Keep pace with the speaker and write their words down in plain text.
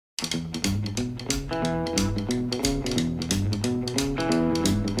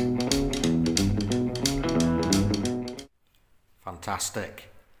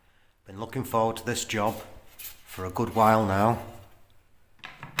Fantastic. Been looking forward to this job for a good while now.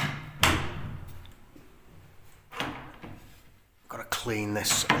 Got to clean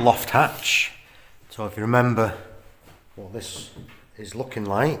this loft hatch. So if you remember what this is looking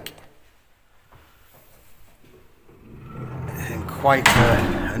like, in quite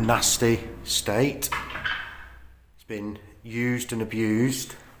a nasty state. It's been used and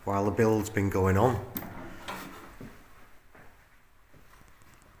abused while the build's been going on.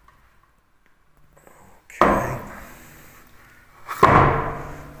 Okay.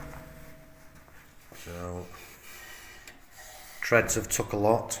 So treads have took a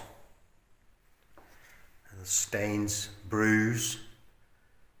lot. And the stains bruise.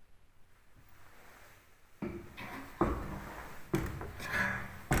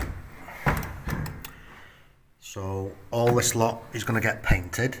 So all this lot is going to get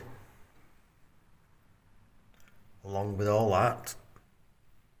painted. Along with all that,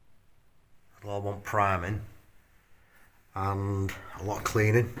 it'll all want priming and a lot of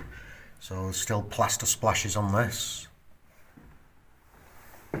cleaning. So there's still plaster splashes on this.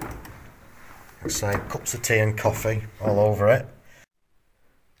 Like I say, cups of tea and coffee all over it.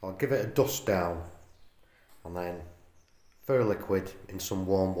 I'll give it a dust down and then fur liquid in some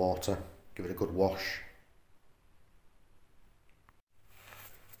warm water. Give it a good wash.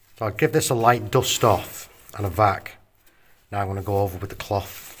 So I'll give this a light dust off and a vac. Now I'm going to go over with the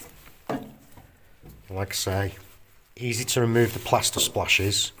cloth. Like I say, easy to remove the plaster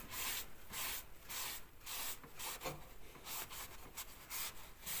splashes.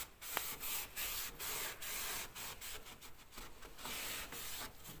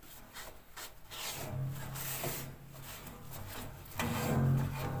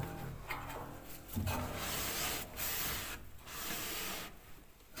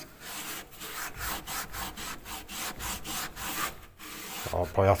 I'll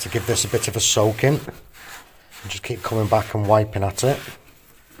probably have to give this a bit of a soaking and just keep coming back and wiping at it.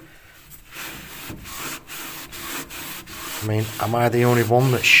 I mean, am I the only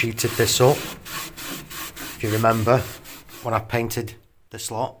one that sheeted this up? If you remember, when I painted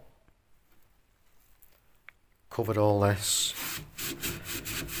this lot, covered all this.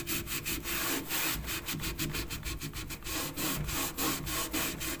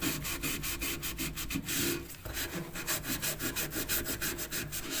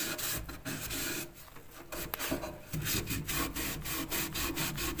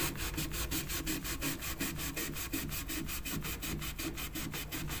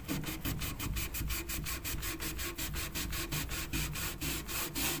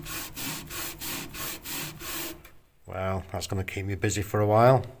 Well, that's going to keep me busy for a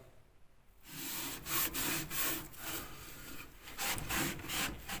while.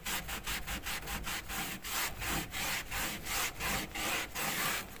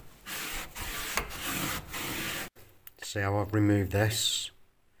 See how I've removed this.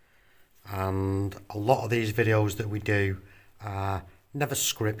 And a lot of these videos that we do are never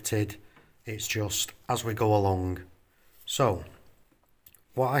scripted. It's just as we go along. So,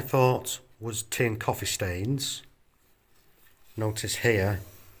 what I thought was tea and coffee stains. Notice here,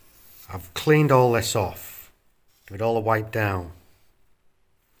 I've cleaned all this off, give it all a wipe down.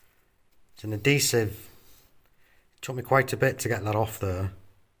 It's an adhesive, it took me quite a bit to get that off there.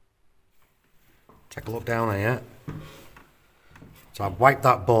 Take a look down here. So I've wiped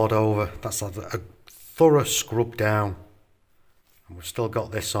that board over, that's a thorough scrub down. And we've still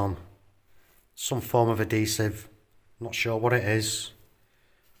got this on. Some form of adhesive, not sure what it is.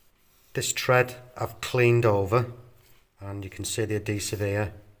 This tread I've cleaned over. And you can see the adhesive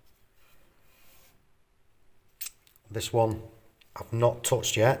here. This one I've not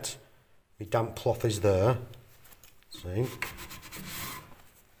touched yet. My damp cloth is there. See?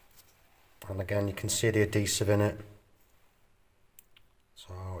 And again you can see the adhesive in it.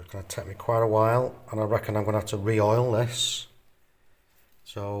 So it's going to take me quite a while and I reckon I'm going to have to re-oil this.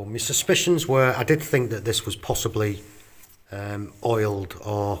 So my suspicions were, I did think that this was possibly oiled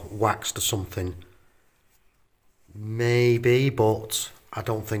or waxed or something. Maybe, but I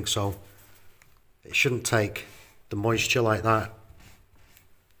don't think so. It shouldn't take the moisture like that.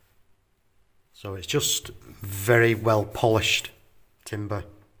 So it's just very well polished timber.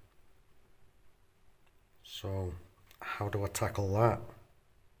 So how do I tackle that?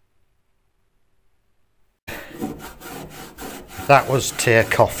 If that was tea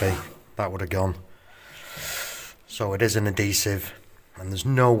coffee, that would have gone. So it is an adhesive and there's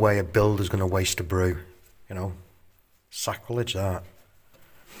no way a builder's going to waste a brew, you know. Sacrilege that.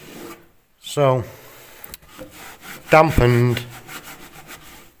 So dampened,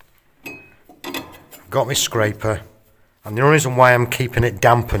 got my scraper And the only reason why I'm keeping it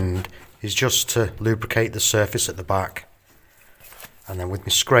dampened is just to lubricate the surface at the back. And then with my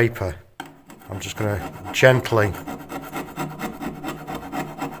scraper, I'm just going to gently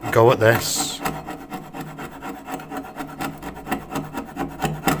go at this.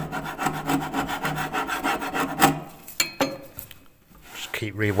 Just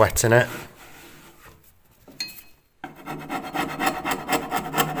keep re-wetting it.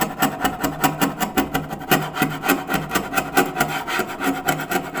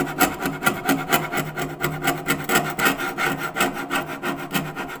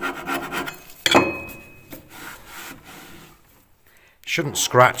 Shouldn't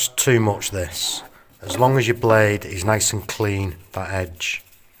scratch too much this, as long as your blade is nice and clean, that edge.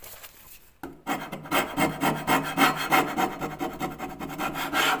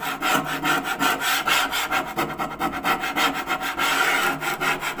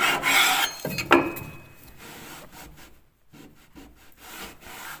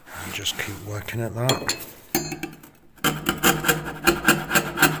 And just keep working at that.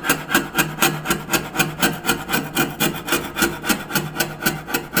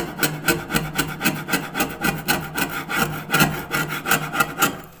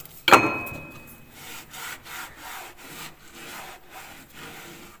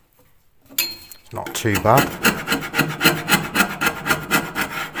 Not too bad.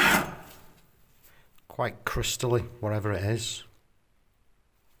 Quite crystally, whatever it is.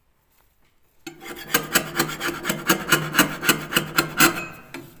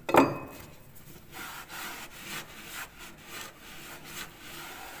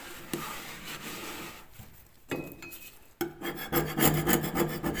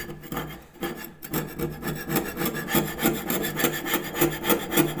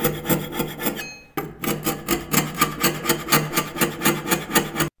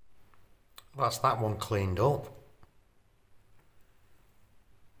 That's that one cleaned up.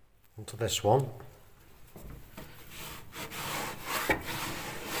 Onto this one.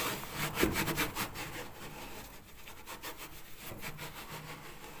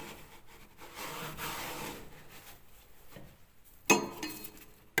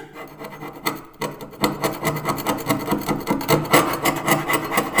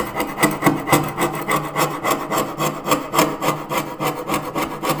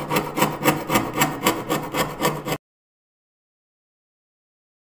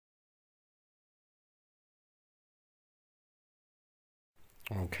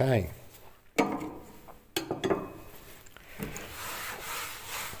 Okay.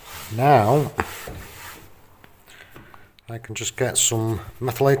 Now I can just get some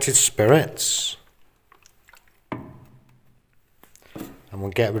methylated spirits and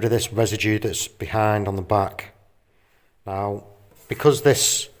we'll get rid of this residue that's behind on the back. Now, because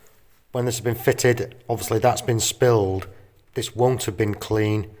this, when this has been fitted, obviously that's been spilled, this won't have been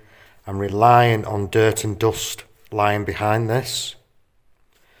clean. I'm relying on dirt and dust lying behind this.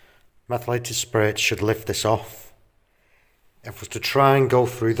 Methylated spirit should lift this off. If I was to try and go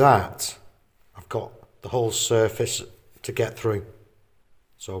through that, I've got the whole surface to get through.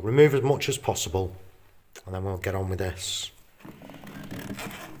 So remove as much as possible and then we'll get on with this.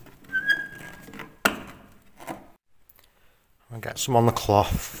 I'll get some on the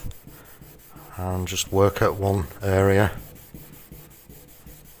cloth and just work at one area.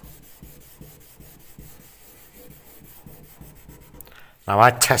 Now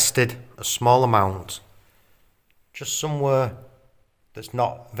I tested a small amount, just somewhere that's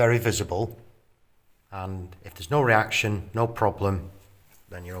not very visible, and if there's no reaction, no problem,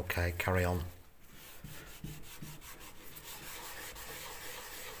 then you're okay, carry on.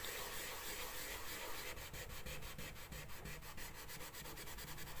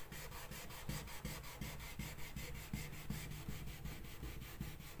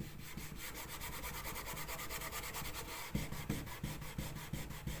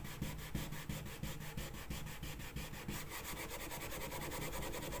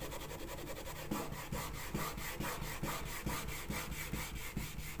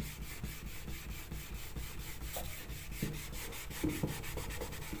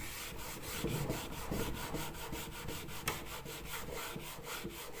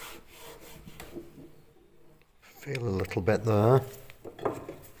 Feel a little bit there.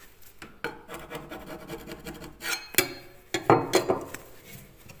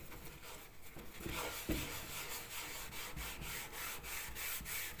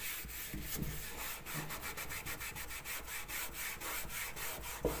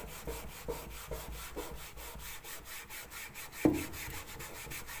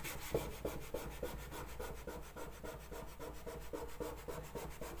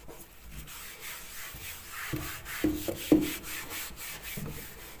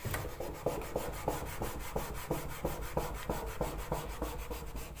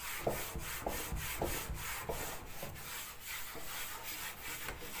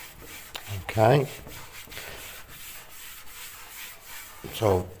 Okay,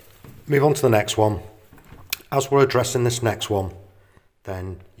 so move on to the next one. As we're addressing this next one,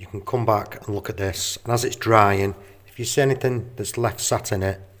 then you can come back and look at this, and as it's drying, if you see anything that's left sat in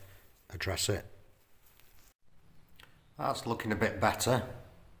it, address it. That's looking a bit better.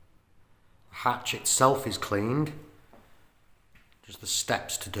 The hatch itself is cleaned, just the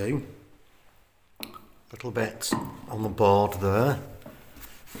steps to do. A little bit on the board there.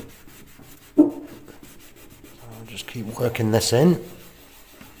 So I'll just keep working this in.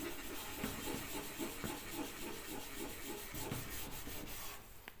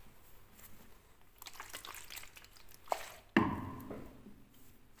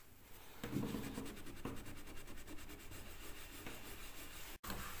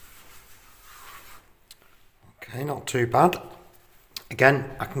 Okay, not too bad. Again,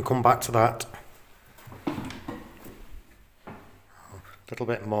 I can come back to that. A little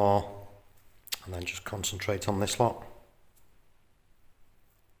bit more, and then just concentrate on this lot.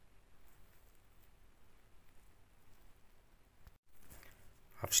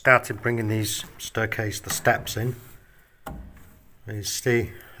 I've started bringing these the steps in. You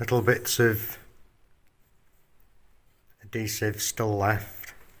see little bits of adhesive still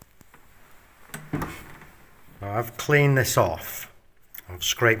left. I've cleaned this off, I've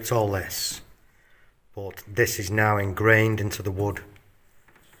scraped all this, but this is now ingrained into the wood,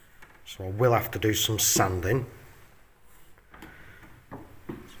 so I will have to do some sanding.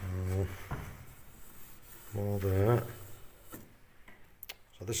 So, more there.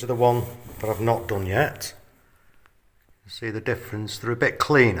 So this is the one that I've not done yet. You see the difference, they're a bit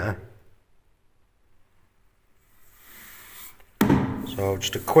cleaner. So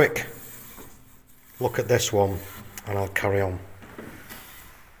just a quick look at this one and I'll carry on.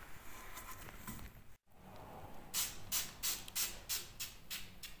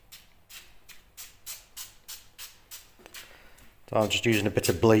 So I'm just using a bit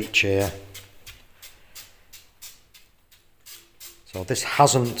of bleach here. So this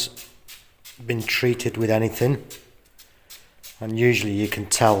hasn't been treated with anything, and usually you can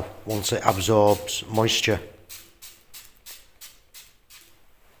tell once it absorbs moisture.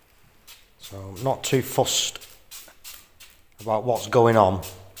 So I'm not too fussed about what's going on,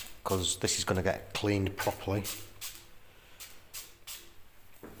 because this is going to get cleaned properly.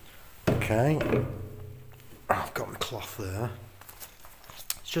 Okay, I've got my cloth there.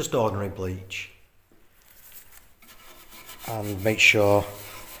 It's just ordinary bleach. And make sure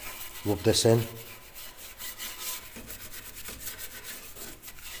rub this in. If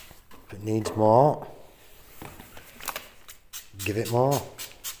it needs more, give it more.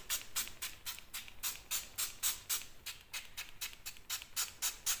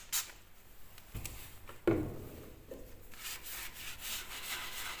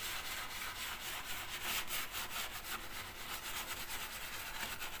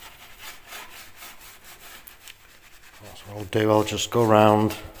 That's what I'll do, I'll just go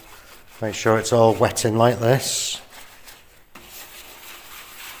around, make sure it's all wetting like this.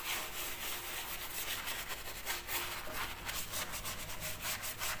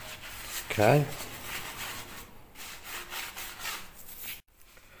 Okay.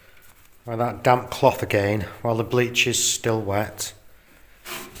 With that damp cloth again, while the bleach is still wet,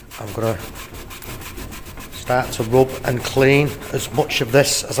 I'm going to start to rub and clean as much of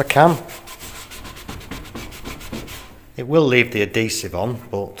this as I can. It will leave the adhesive on,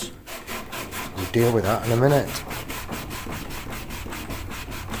 but we'll deal with that in a minute.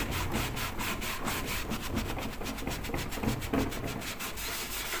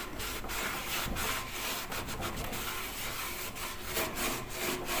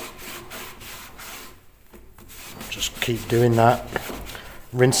 Just keep doing that,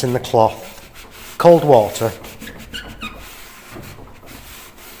 rinsing the cloth, cold water.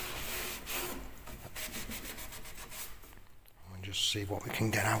 See what we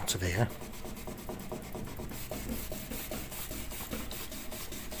can get out of here.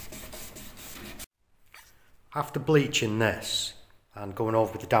 After bleaching this and going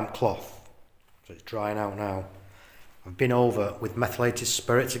over with the damp cloth, so it's drying out now, I've been over with methylated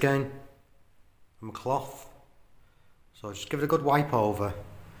spirits again on my cloth. So just give it a good wipe over,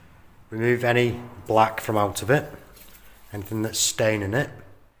 remove any black from out of it, anything that's staining it.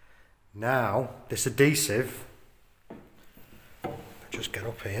 Now this adhesive, just get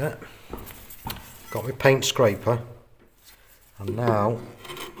up here, got my paint scraper, and now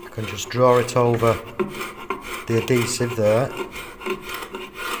I can just draw it over the adhesive there,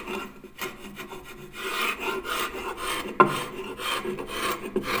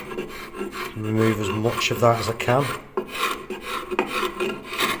 and remove as much of that as I can.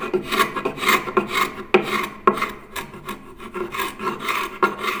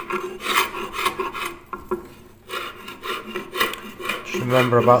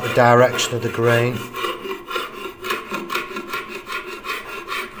 remember about the direction of the grain.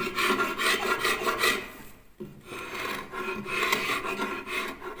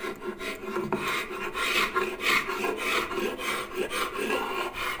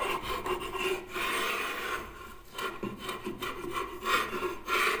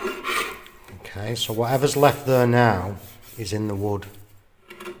 Okay, so whatever's left there now is in the wood.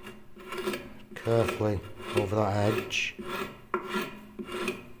 Carefully over that edge.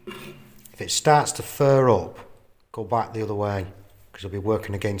 If it starts to fur up, go back the other way, because you'll be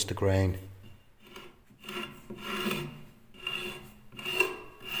working against the grain.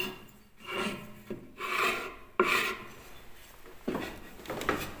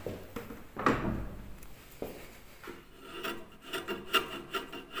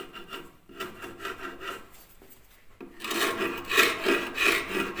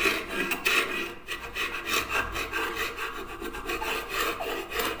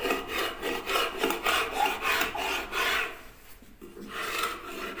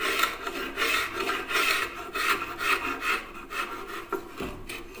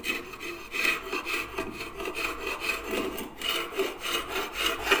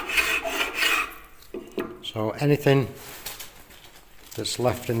 So anything that's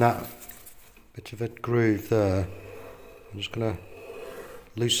left in that bit of a groove there, I'm just going to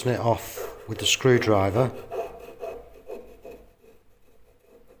loosen it off with the screwdriver.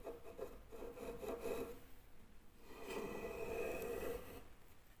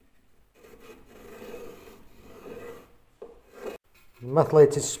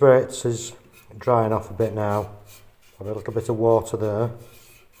 Methylated spirits is drying off a bit now. I've got a little bit of water there.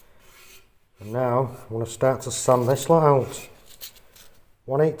 And now I'm going to start to sand this lot out.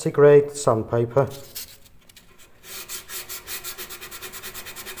 180 grade sandpaper.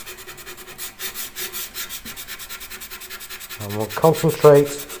 And we'll concentrate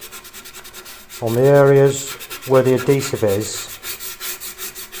on the areas where the adhesive is.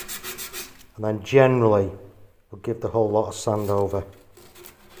 And then generally we'll give the whole lot of sand over.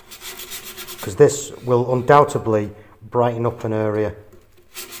 Because this will undoubtedly brighten up an area.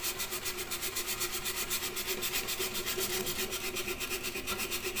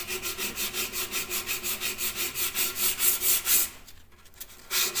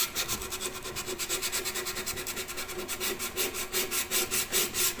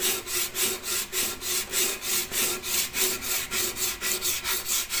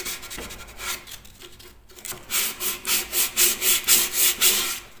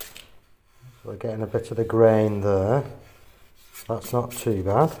 We're getting a bit of the grain there. That's not too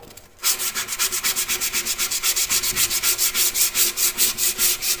bad.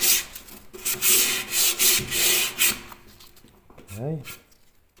 Okay.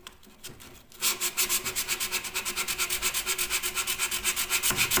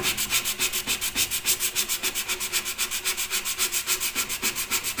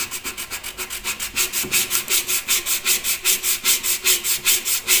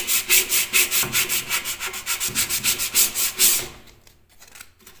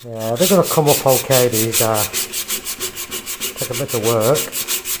 Yeah, they're going to come up okay, these are. Take a bit of work.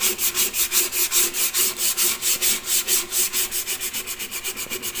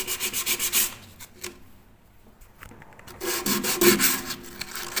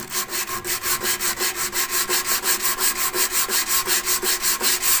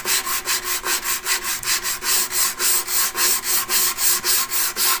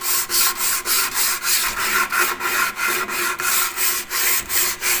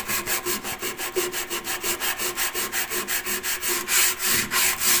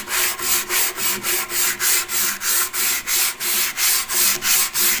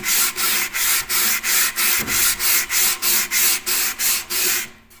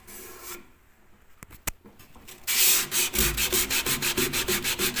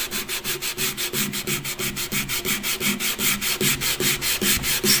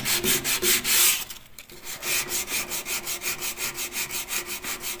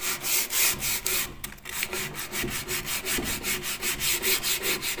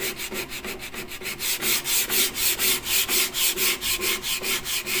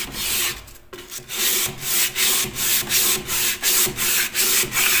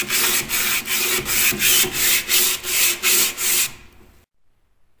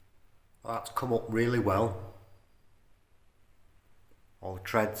 That's come up really well. All the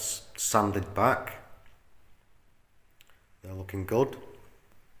treads sanded back. They're looking good.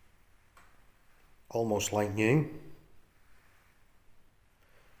 Almost like new.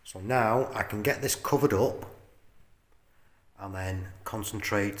 So now I can get this covered up and then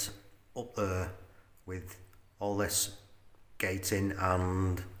concentrate up there with all this gating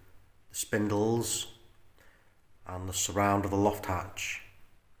and the spindles and the surround of the loft hatch.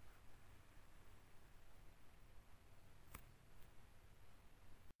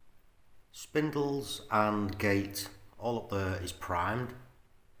 Spindles and gate all up there is primed,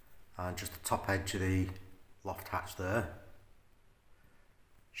 and just the top edge of the loft hatch there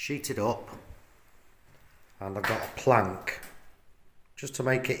sheeted up, and I've got a plank just to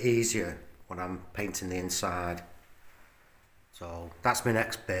make it easier when I'm painting the inside. So that's my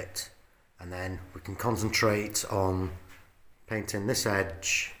next bit, and then we can concentrate on painting this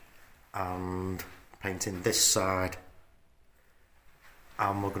edge and painting this side.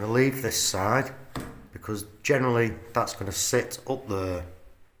 And we're going to leave this side because generally that's going to sit up there,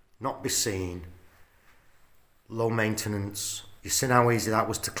 not be seen, low maintenance. You seen how easy that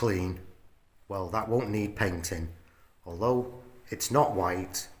was to clean? Well, that won't need painting. Although it's not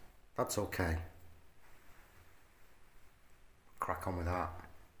white, that's okay. Crack on with that.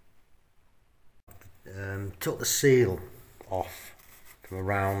 Took the seal off from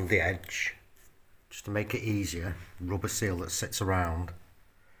around the edge just to make it easier. Rubber seal that sits around.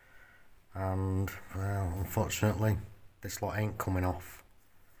 And well, unfortunately this lot ain't coming off.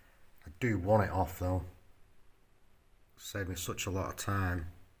 I do want it off though. Save me such a lot of time.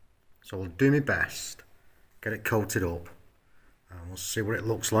 So I'll do my best, get it coated up, and we'll see what it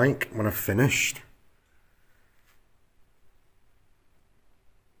looks like when I've finished.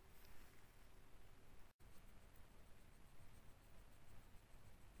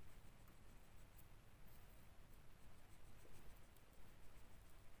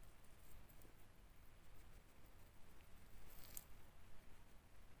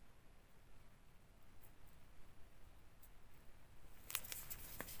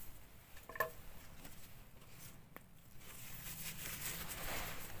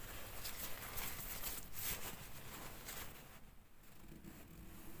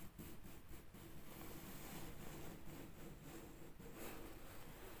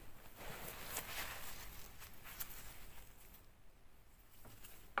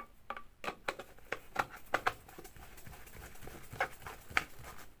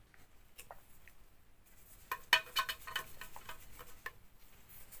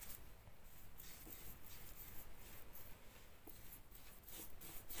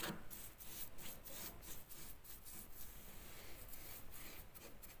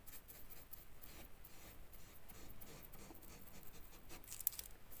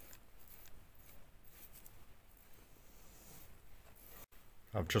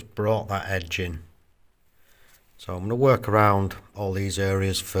 I've just brought that edge in, so I'm going to work around all these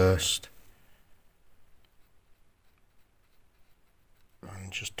areas first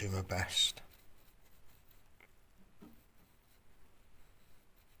and just do my best.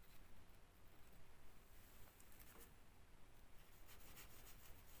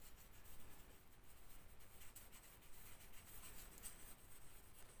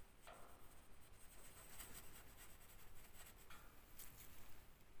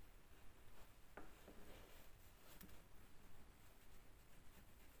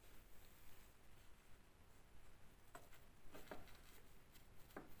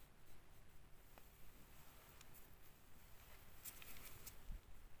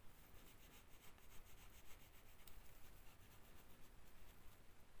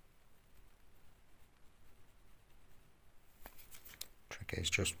 Trick is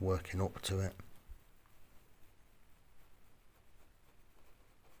just working up to it.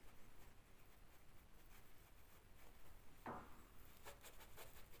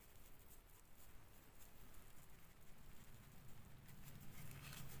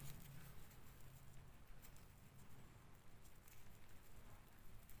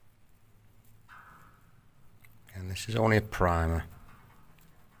 And this is only a primer.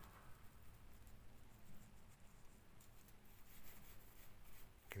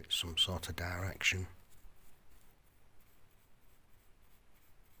 Give it some sort of direction.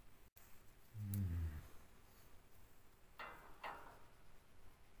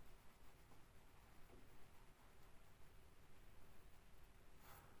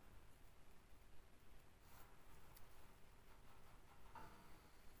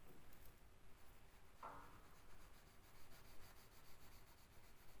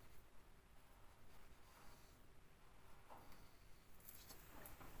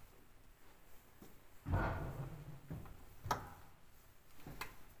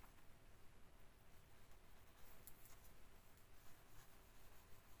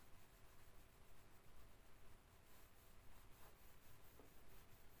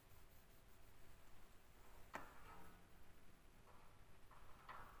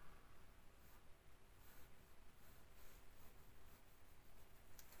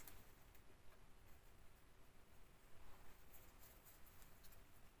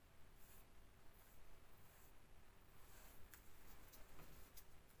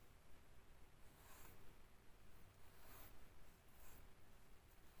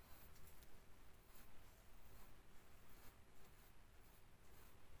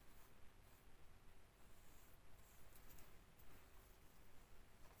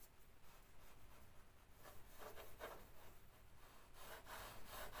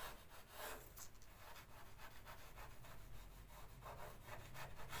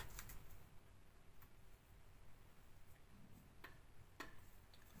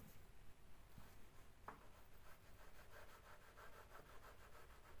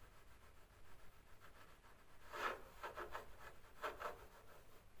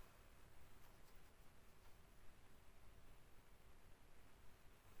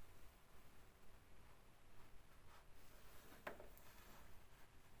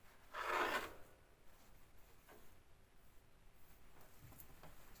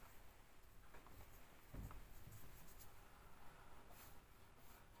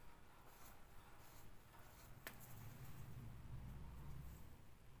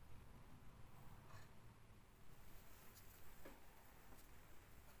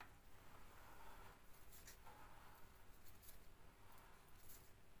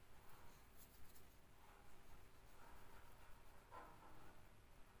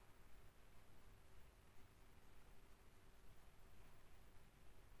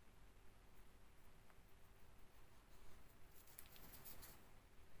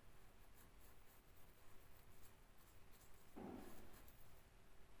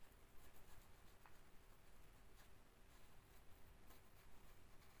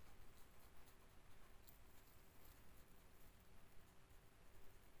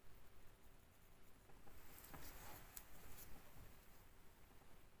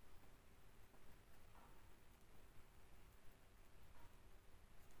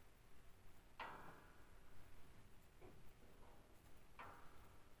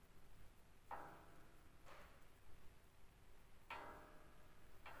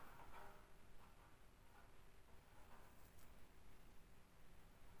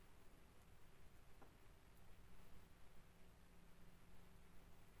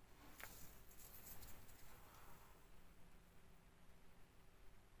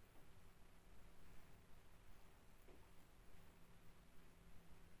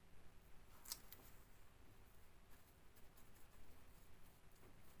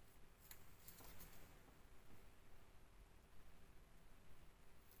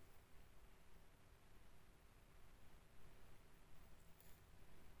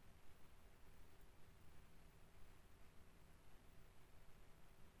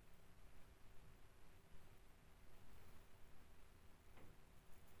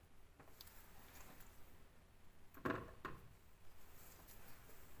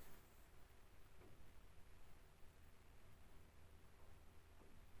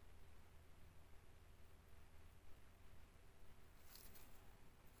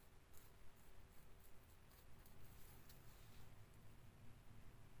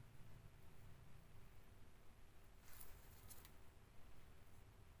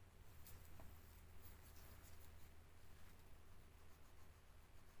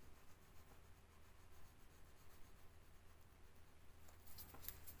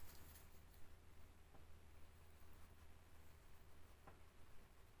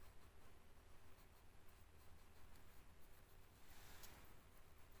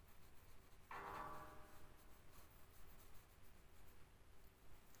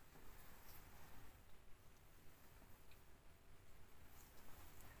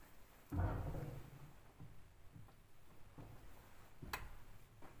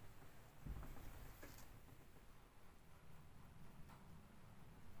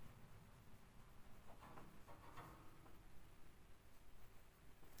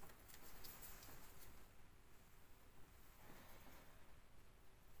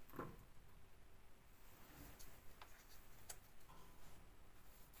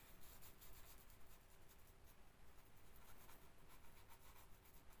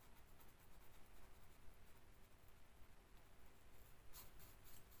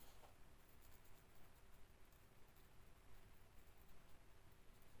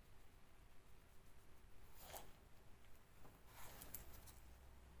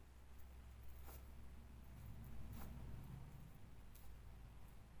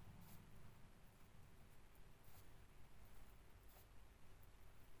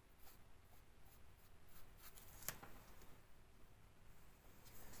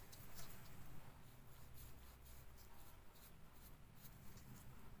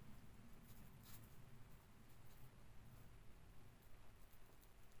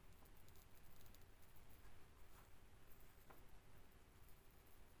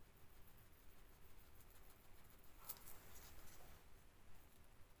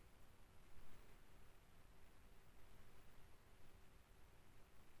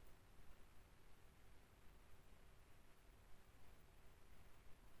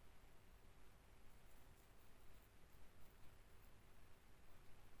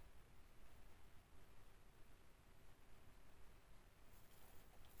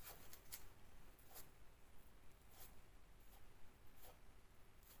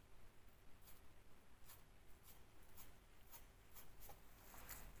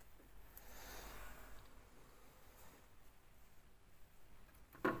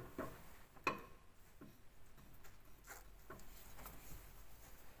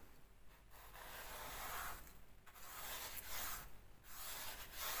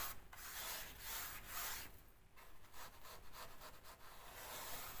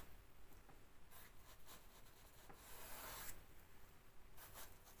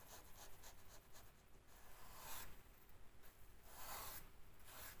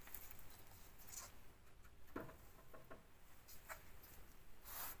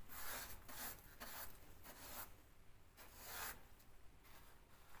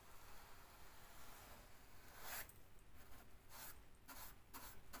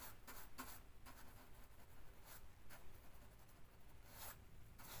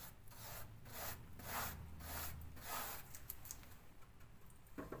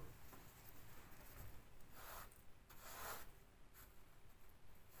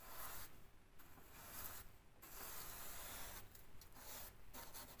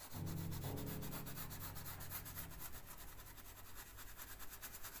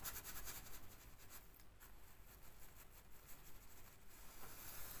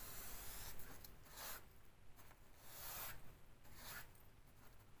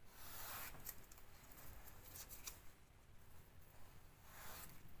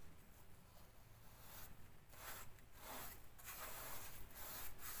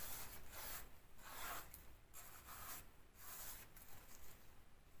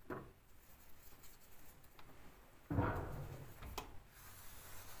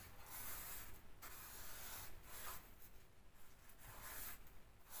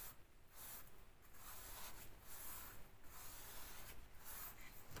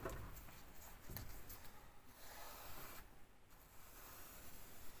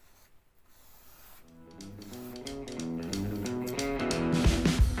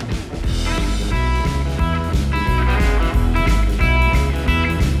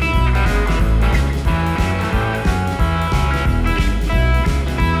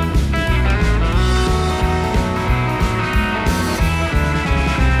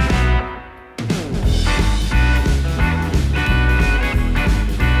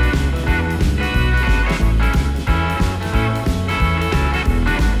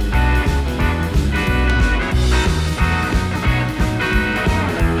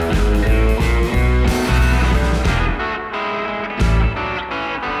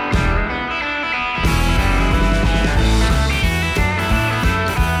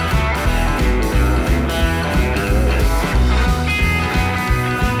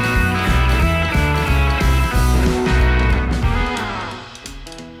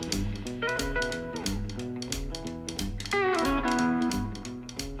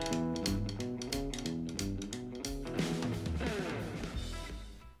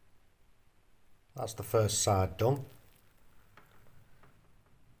 That's the first side done.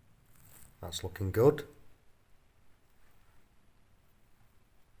 That's looking good.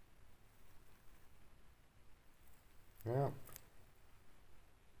 Yeah.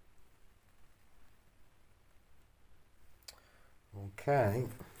 Okay.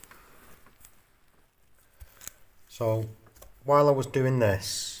 So while I was doing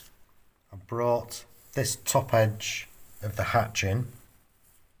this, I brought this top edge of the hatch in.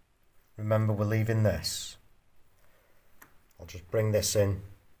 Remember, we're leaving this. I'll just bring this in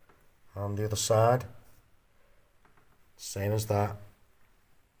on the other side. Same as that.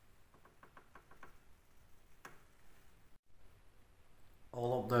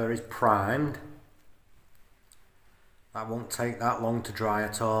 All up there is primed. That won't take that long to dry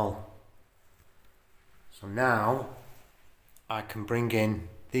at all. So now I can bring in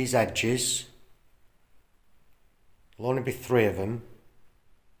these edges. There'll only be 3 of them,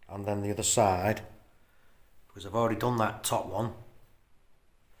 and then the other side, because I've already done that top one.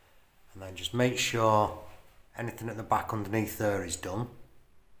 And then just make sure anything at the back underneath there is done.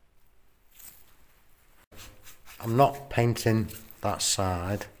 I'm not painting that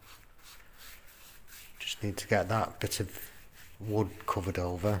side. Just need to get that bit of wood covered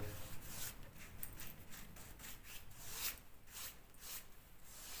over.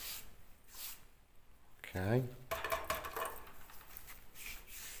 Okay.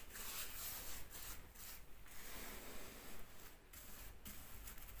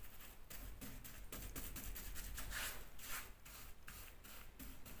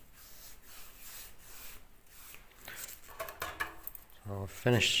 So I'll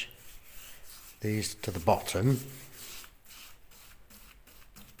finish these to the bottom.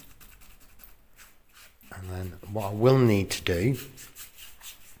 And then what I will need to do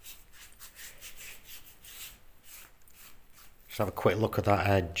is have a quick look at that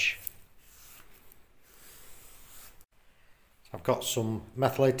edge. So I've got some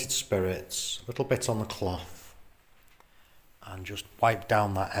methylated spirits, a little bit on the cloth, and just wipe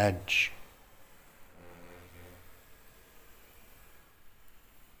down that edge.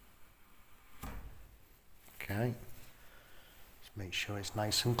 Okay, just make sure it's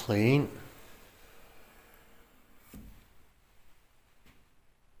nice and clean.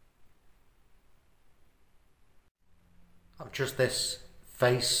 I've just this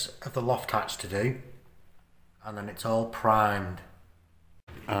face of the loft hatch to do, and then it's all primed.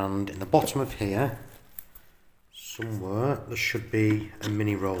 And in the bottom of here, somewhere, there should be a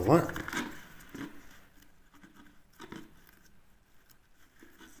mini roller.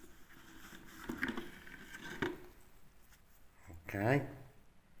 Okay.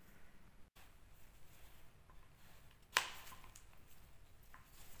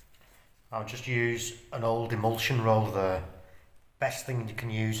 I'll just use an old emulsion roller there. Best thing you can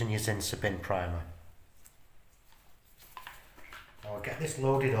use in your Zinser bin primer. I'll get this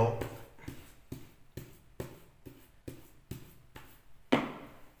loaded up. And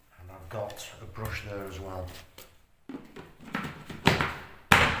I've got a brush there as well.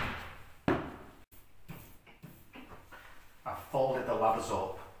 I've folded the ladders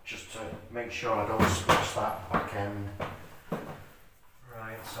up just to make sure I don't splash that back end.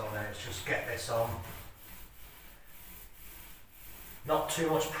 Right, so now let's just get this on. Not too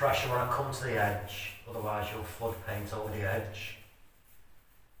much pressure when I come to the edge, otherwise you'll flood paint over the edge.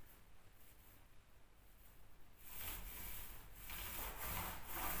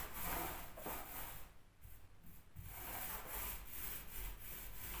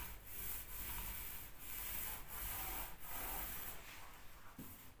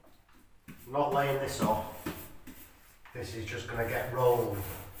 I'm not laying this off. This is just going to get rolled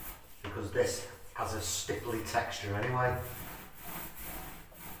because this has a stipply texture anyway.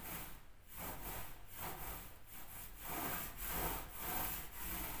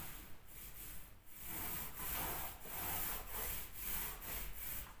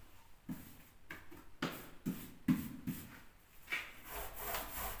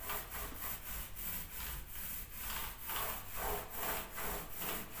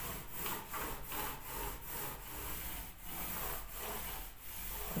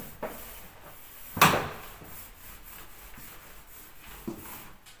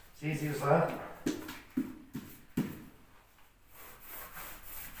 It's easy as that.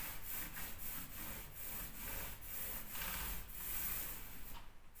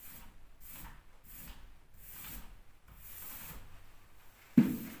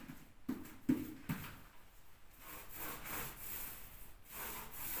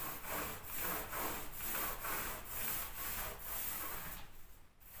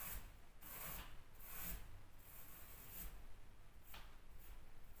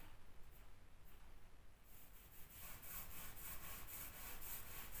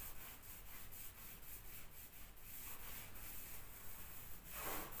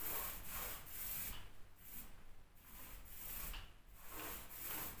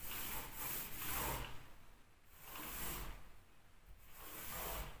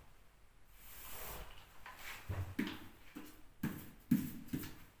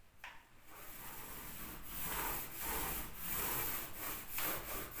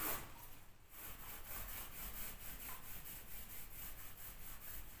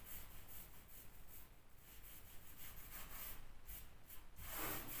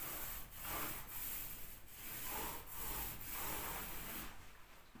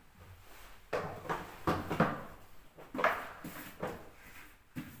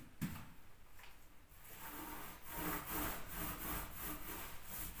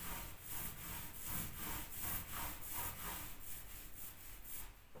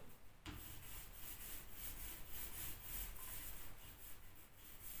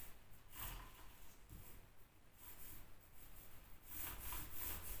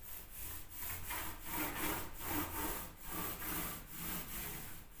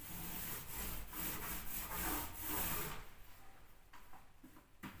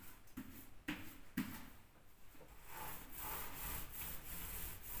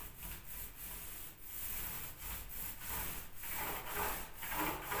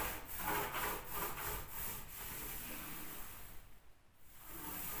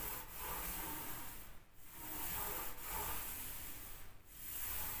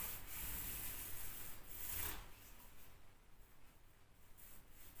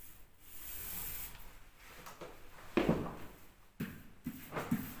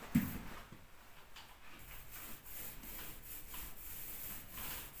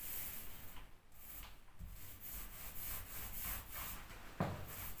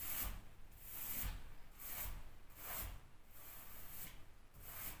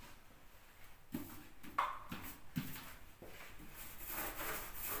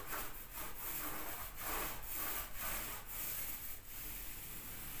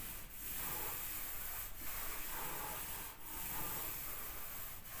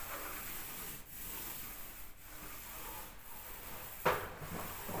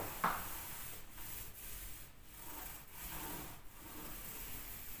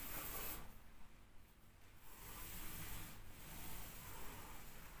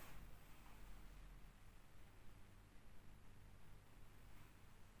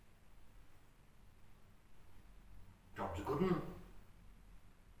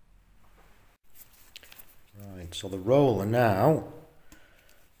 So the roller now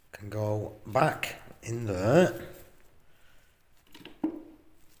can go back in there.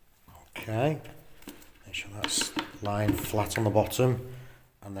 Okay, make sure that's lying flat on the bottom,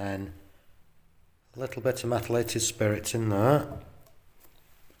 and then a little bit of methylated spirits in there.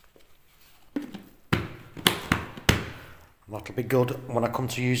 That'll be good when I come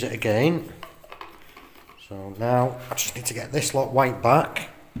to use it again. So now I just need to get this lot wiped back.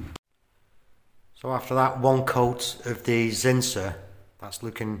 So after that one coat of the Zinsser, that's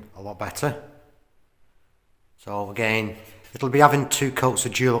looking a lot better. So again, it'll be having 2 coats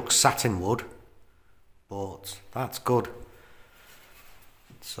of Dulux satin wood, but that's good.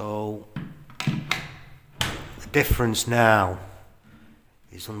 So the difference now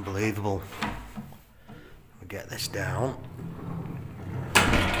is unbelievable. We get this down.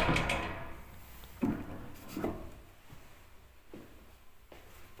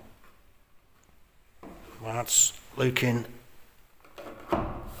 That's looking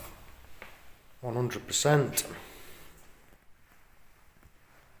 100%.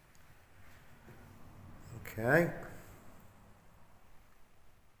 Okay.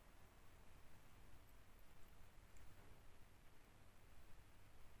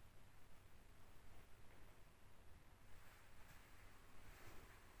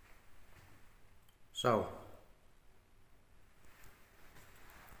 So,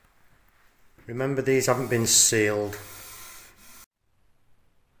 remember these haven't been sealed.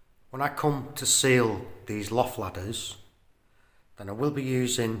 When I come to seal these loft ladders, then I will be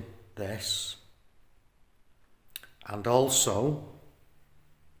using this, and also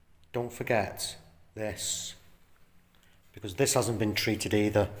don't forget this, because this hasn't been treated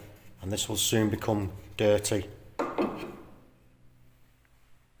either, and this will soon become dirty.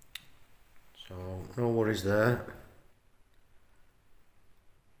 So no worries there.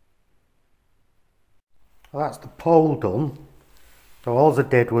 Well, that's the pole done. So all I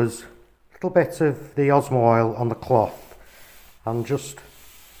did was a little bit of the Osmo oil on the cloth and just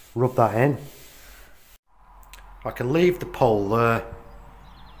rub that in. I can leave the pole there,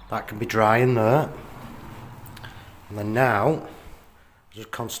 that can be drying there, and then now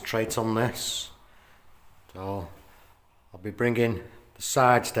just concentrate on this. So I'll be bringing the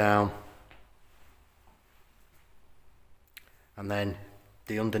sides down, and then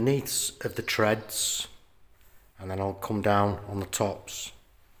the underneaths of the treads, and then I'll come down on the tops.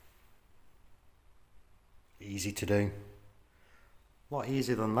 Easy to do. A lot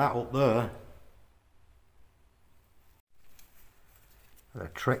easier than that up there. The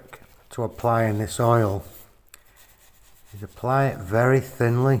trick to applying this oil is apply it very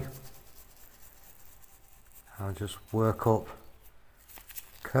thinly. I'll just work up.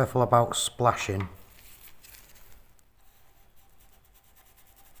 Careful about splashing.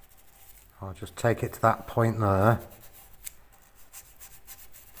 I'll just take it to that point there.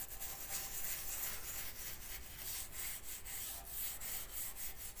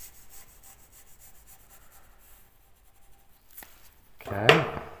 Okay.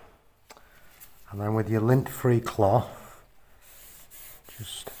 And then with your lint-free cloth,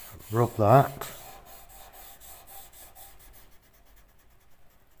 just rub that.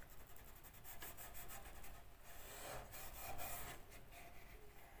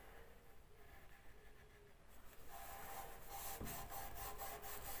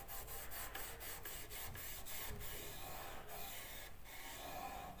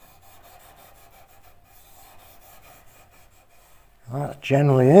 That's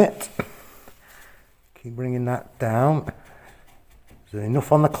generally it. Keep bringing that down. There's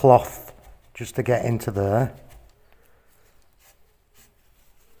enough on the cloth just to get into there.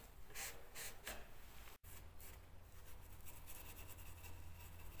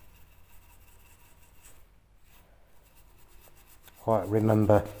 Right,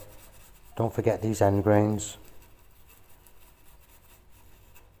 remember, don't forget these end grains.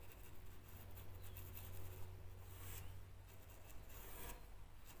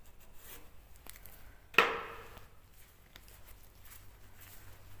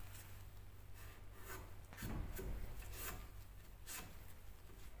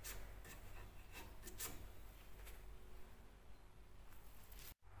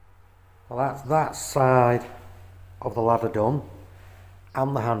 Well, that's that side of the ladder done,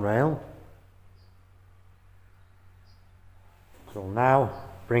 and the handrail. So now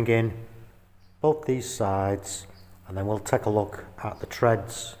bring in both these sides, and then we'll take a look at the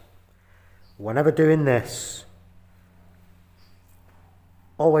treads. Whenever doing this,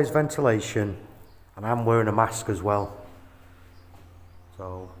 always ventilation, and I'm wearing a mask as well.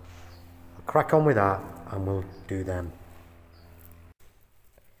 So I'll crack on with that and we'll do them.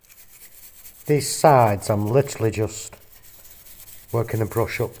 these sides, I'm literally just working the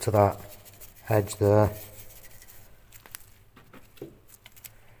brush up to that edge there.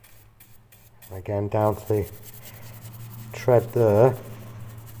 Again down to the tread there.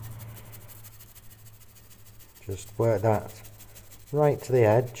 Just work that right to the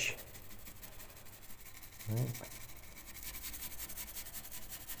edge. Right.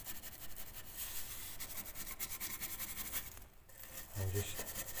 And just,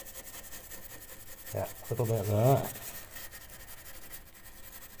 yeah, a little bit there.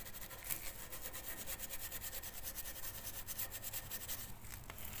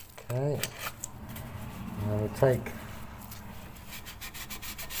 Okay. Now we take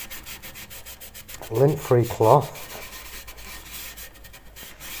lint-free cloth.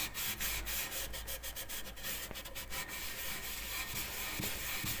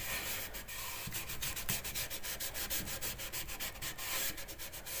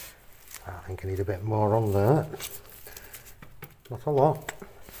 I think I need a bit more on there. Not a lot.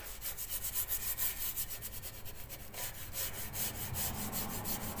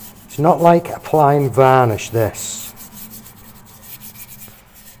 It's not like applying varnish, this.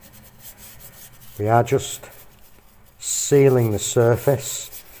 We are just sealing the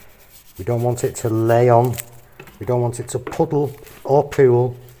surface. We don't want it to lay on. We don't want it to puddle or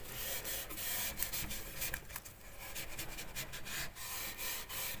pool.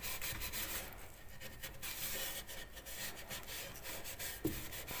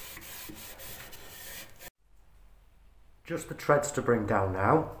 Just the treads to bring down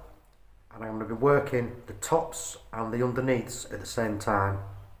now. And I'm going to be working the tops and the underneaths at the same time.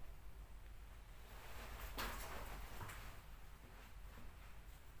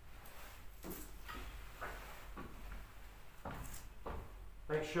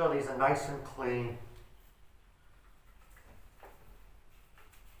 Make sure these are nice and clean.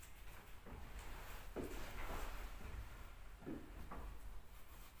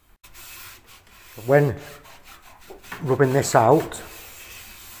 When rubbing this out,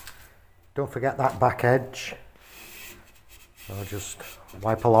 don't forget that back edge. I'll just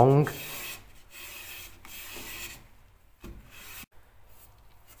wipe along.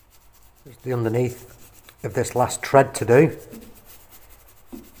 There's the underneath of this last tread to do.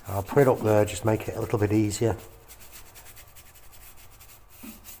 I'll put it up there, just make it a little bit easier.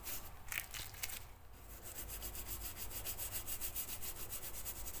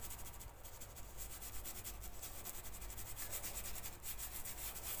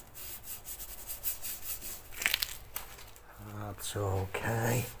 That's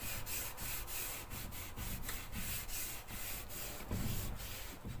okay.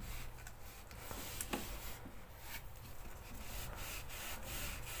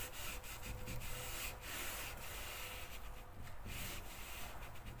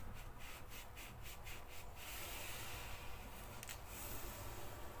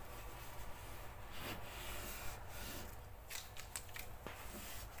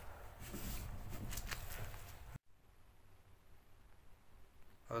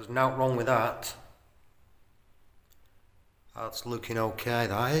 There's nothing wrong with that. That's looking okay,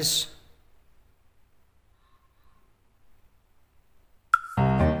 that is.